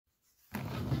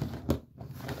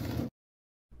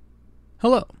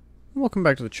Hello, and welcome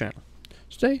back to the channel.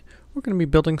 Today, we're going to be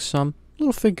building some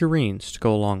little figurines to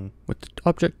go along with the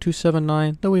Object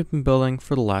 279 that we've been building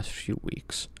for the last few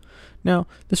weeks. Now,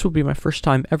 this will be my first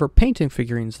time ever painting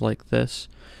figurines like this,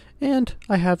 and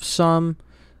I have some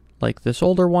like this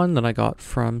older one that I got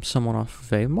from someone off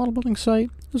of a model building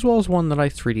site, as well as one that I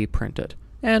 3D printed,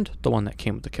 and the one that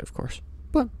came with the kit, of course.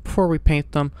 But before we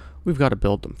paint them, we've got to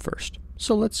build them first.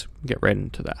 So let's get right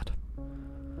into that.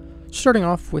 Starting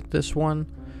off with this one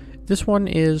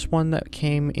is one that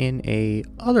came in a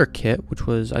other kit, which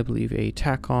was, I believe, a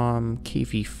Takom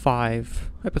KV5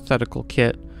 hypothetical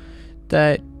kit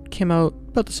that came out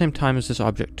about the same time as this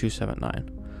Object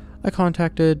 279. I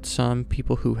contacted some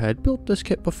people who had built this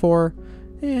kit before,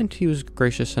 and he was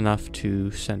gracious enough to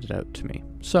send it out to me.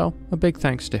 So, a big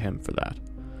thanks to him for that.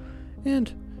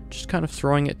 And just kind of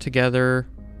throwing it together,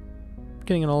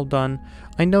 getting it all done,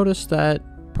 I noticed that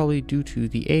probably due to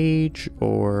the age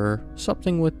or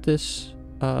something with this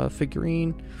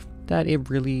figurine, that it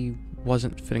really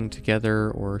wasn't fitting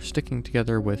together or sticking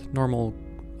together with normal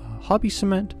hobby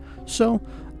cement, so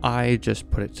I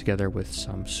just put it together with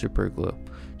some super glue.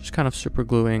 Just kind of super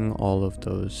gluing all of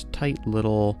those tight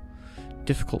little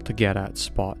difficult to get at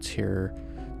spots here.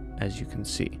 As you can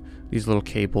see, these little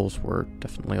cables were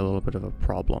definitely a little bit of a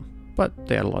problem, but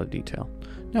they had a lot of detail.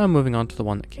 Now I'm moving on to the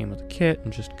one that came with the kit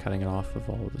and just cutting it off of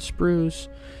all of the sprues.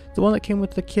 The one that came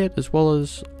with the kit, as well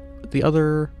as the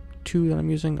other two that I'm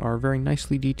using, are very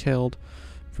nicely detailed,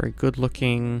 very good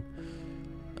looking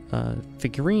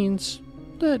figurines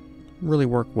that really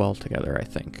work well together, I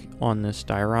think, on this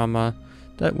diorama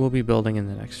that we'll be building in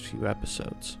the next few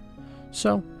episodes.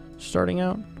 So, starting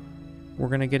out, we're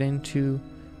going to get into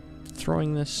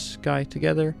throwing this guy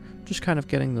together, just kind of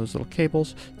getting those little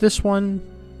cables. This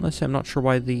one, let's say, I'm not sure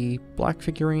why the black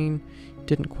figurine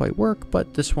didn't quite work,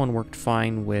 but this one worked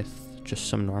fine with just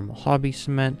some normal hobby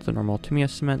cement, the normal Tamiya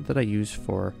cement that I use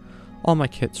for all my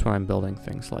kits when I'm building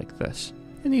things like this.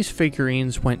 And these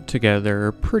figurines went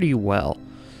together pretty well.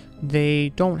 They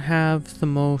don't have the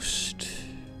most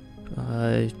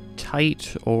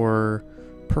tight or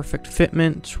perfect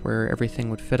fitment where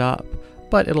everything would fit up,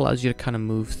 but it allows you to kind of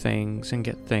move things and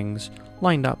get things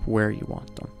lined up where you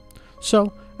want them.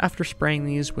 So, after spraying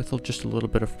these with just a little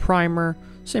bit of primer,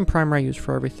 same primer I use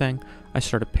for everything, I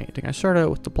started painting. I started out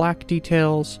with the black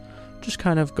details, just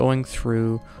kind of going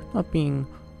through, not being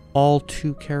all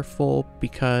too careful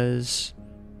because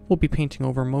we'll be painting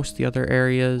over most of the other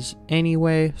areas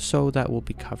anyway, so that will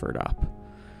be covered up.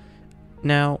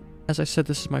 Now, as I said,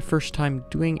 this is my first time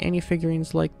doing any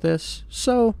figurines like this,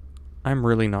 so I'm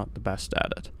really not the best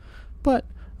at it. But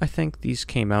I think these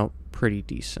came out pretty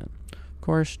decent. Of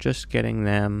course, just getting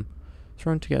them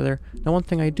thrown together. Now, one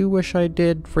thing I do wish I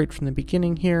did right from the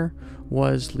beginning here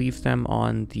was leave them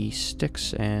on the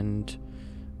sticks and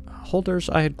holders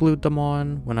I had glued them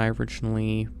on when I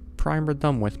originally primered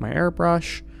them with my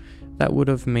airbrush. That would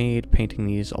have made painting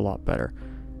these a lot better.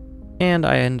 And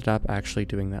I ended up actually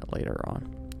doing that later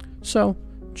on. So,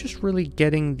 just really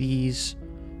getting these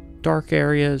dark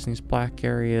areas, these black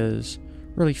areas,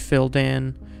 really filled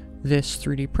in. This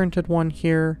 3D printed one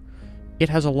here, it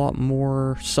has a lot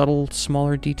more subtle,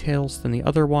 smaller details than the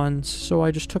other ones, so I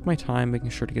just took my time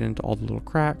making sure to get into all the little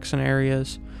cracks and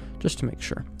areas, just to make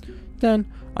sure. Then,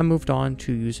 I moved on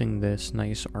to using this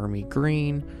nice army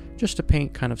green, just to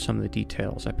paint kind of some of the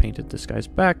details. I painted this guy's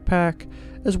backpack,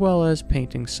 as well as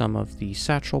painting some of the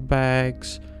satchel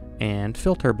bags and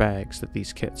filter bags that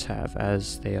these kits have,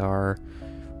 as they are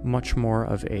much more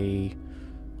of a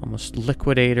almost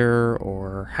liquidator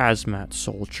or hazmat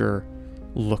soldier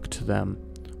look to them,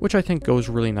 which I think goes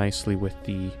really nicely with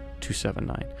the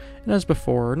 279. And as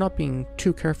before, not being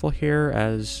too careful here,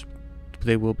 as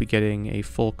they will be getting a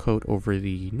full coat over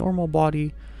the normal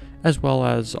body, as well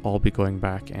as I'll be going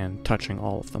back and touching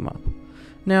all of them up.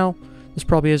 Now, this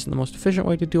probably isn't the most efficient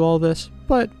way to do all this,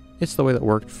 but it's the way that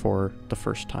worked for the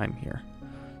first time here.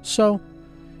 So,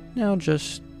 now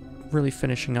just really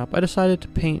finishing up, I decided to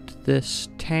paint this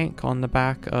tank on the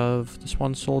back of this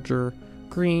one soldier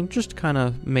green, just to kind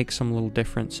of make some little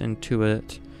difference into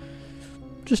it,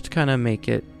 just to kind of make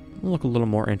it look a little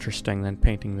more interesting than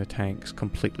painting the tanks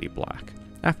completely black.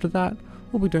 After that,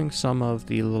 we'll be doing some of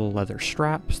the little leather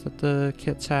straps that the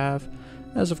kits have,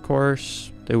 as of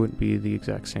course they wouldn't be the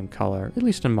exact same color, at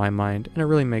least in my mind, and it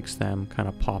really makes them kind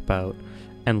of pop out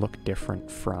and look different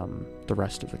from the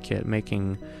rest of the kit,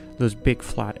 making those big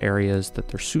flat areas that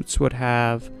their suits would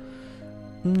have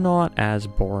not as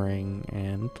boring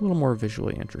and a little more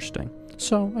visually interesting.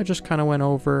 So I just kind of went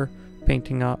over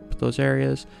painting up those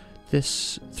areas.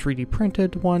 This 3D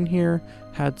printed one here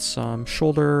had some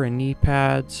shoulder and knee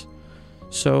pads,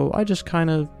 So I just kind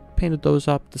of painted those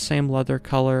up the same leather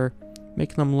color,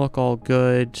 making them look all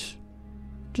good,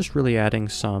 just really adding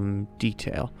some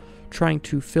detail, trying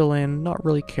to fill in, not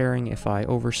really caring if I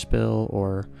overspill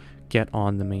or get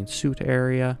on the main suit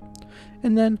area.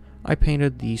 And then I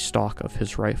painted the stock of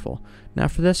his rifle. Now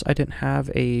for this I didn't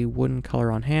have a wooden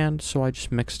color on hand, so I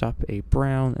just mixed up a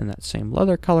brown and that same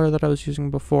leather color that I was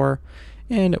using before,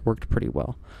 and it worked pretty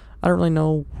well. I don't really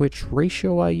know which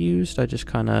ratio I used, I just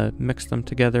kind of mixed them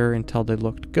together until they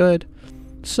looked good,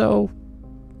 so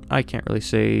I can't really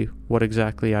say what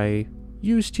exactly I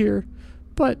used here,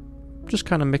 but just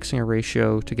kind of mixing a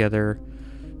ratio together,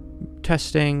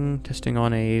 testing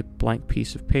on a blank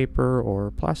piece of paper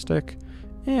or plastic,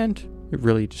 and it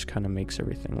really just kind of makes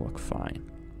everything look fine.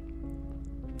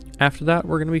 After that,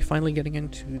 we're going to be finally getting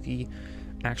into the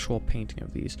actual painting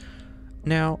of these.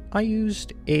 Now, I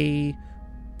used a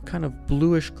kind of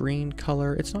bluish green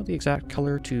color. It's not the exact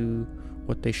color to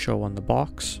what they show on the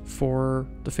box for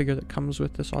the figure that comes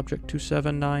with this Object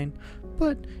 279,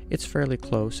 but it's fairly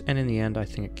close, and in the end I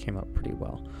think it came out pretty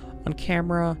well. On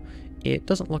camera, it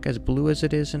doesn't look as blue as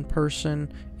it is in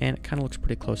person, and it kind of looks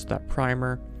pretty close to that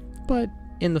primer, but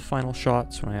in the final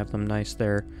shots, when I have them nice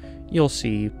there, you'll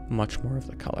see much more of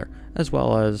the color, as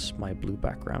well as my blue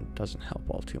background doesn't help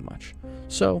all too much.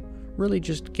 So really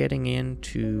just getting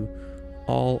into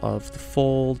all of the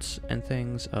folds and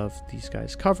things of these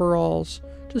guys' coveralls,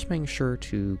 just making sure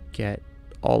to get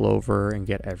all over and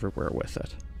get everywhere with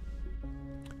it.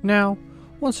 Now,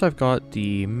 once I've got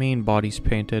the main bodies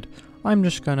painted, I'm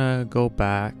just gonna go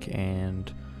back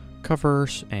and cover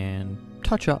and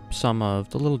touch up some of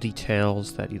the little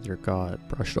details that either got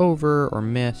brushed over or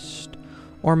missed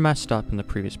or messed up in the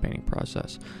previous painting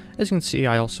process. As you can see,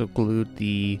 I also glued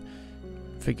the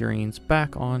figurines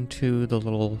back onto the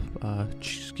little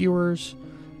skewers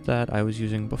that I was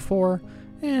using before,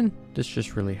 and this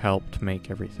just really helped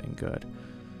make everything good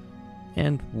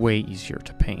and way easier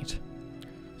to paint.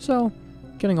 So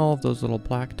getting all of those little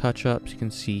black touch-ups, you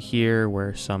can see here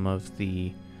where some of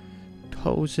the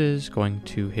hoses going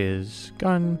to his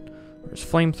gun, or his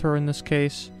flamethrower in this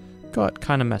case, got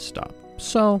kind of messed up.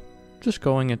 So just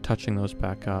going and touching those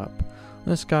back up.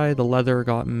 This guy, the leather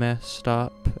got messed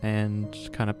up and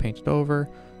kind of painted over,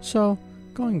 so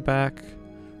going back,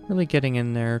 really getting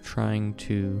in there, trying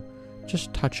to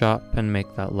just touch up and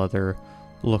make that leather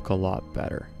look a lot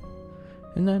better.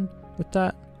 And then with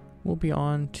that, we'll be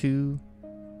on to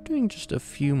doing just a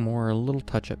few more little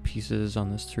touch-up pieces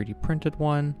on this 3D printed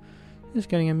one. Just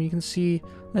getting them, you can see,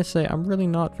 I say I'm really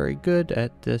not very good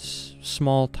at this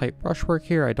small type brushwork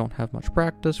here. I don't have much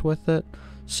practice with it,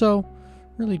 so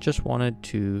really just wanted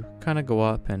to kind of go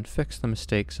up and fix the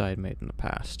mistakes I had made in the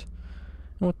past.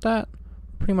 And with that,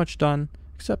 pretty much done,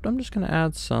 except I'm just going to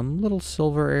add some little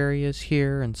silver areas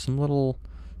here and some little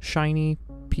shiny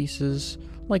pieces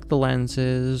like the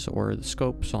lenses or the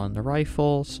scopes on the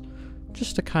rifles,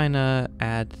 just to kind of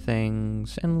add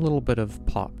things and a little bit of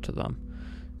pop to them.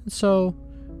 And so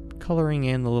coloring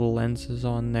in the little lenses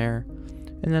on there,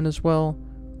 and then as well,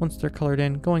 once they're colored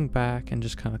in, going back and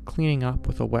just kind of cleaning up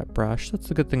with a wet brush. That's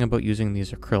the good thing about using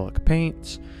these acrylic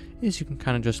paints, is you can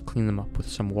kind of just clean them up with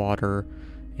some water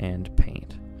and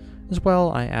paint. As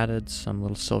well, I added some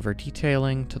little silver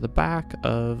detailing to the back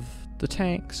of the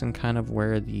tanks and kind of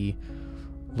where the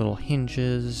little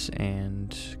hinges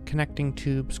and connecting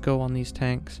tubes go on these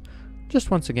tanks. Just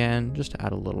once again, just to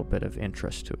add a little bit of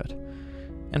interest to it.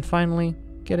 And finally,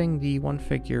 getting the one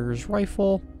figure's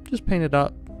rifle just painted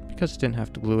up, because it didn't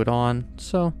have to glue it on,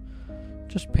 so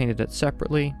just painted it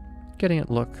separately, getting it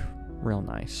look real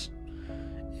nice.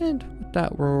 And with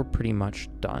that, we're pretty much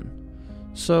done.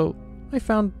 So I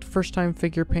found first time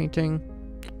figure painting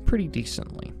pretty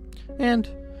decently, and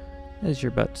as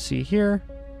you're about to see here,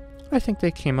 I think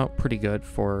they came out pretty good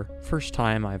for first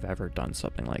time I've ever done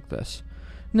something like this.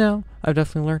 Now, I've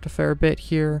definitely learned a fair bit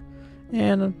here,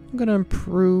 and I'm going to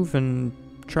improve and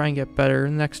try and get better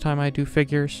next time I do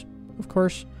figures, of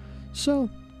course. So,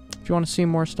 if you want to see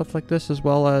more stuff like this, as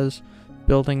well as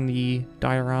building the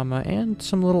diorama and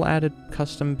some little added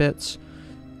custom bits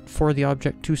for the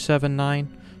Object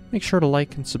 279, make sure to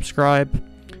like and subscribe.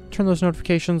 Turn those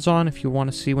notifications on if you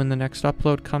want to see when the next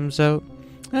upload comes out,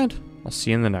 and I'll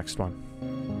see you in the next one.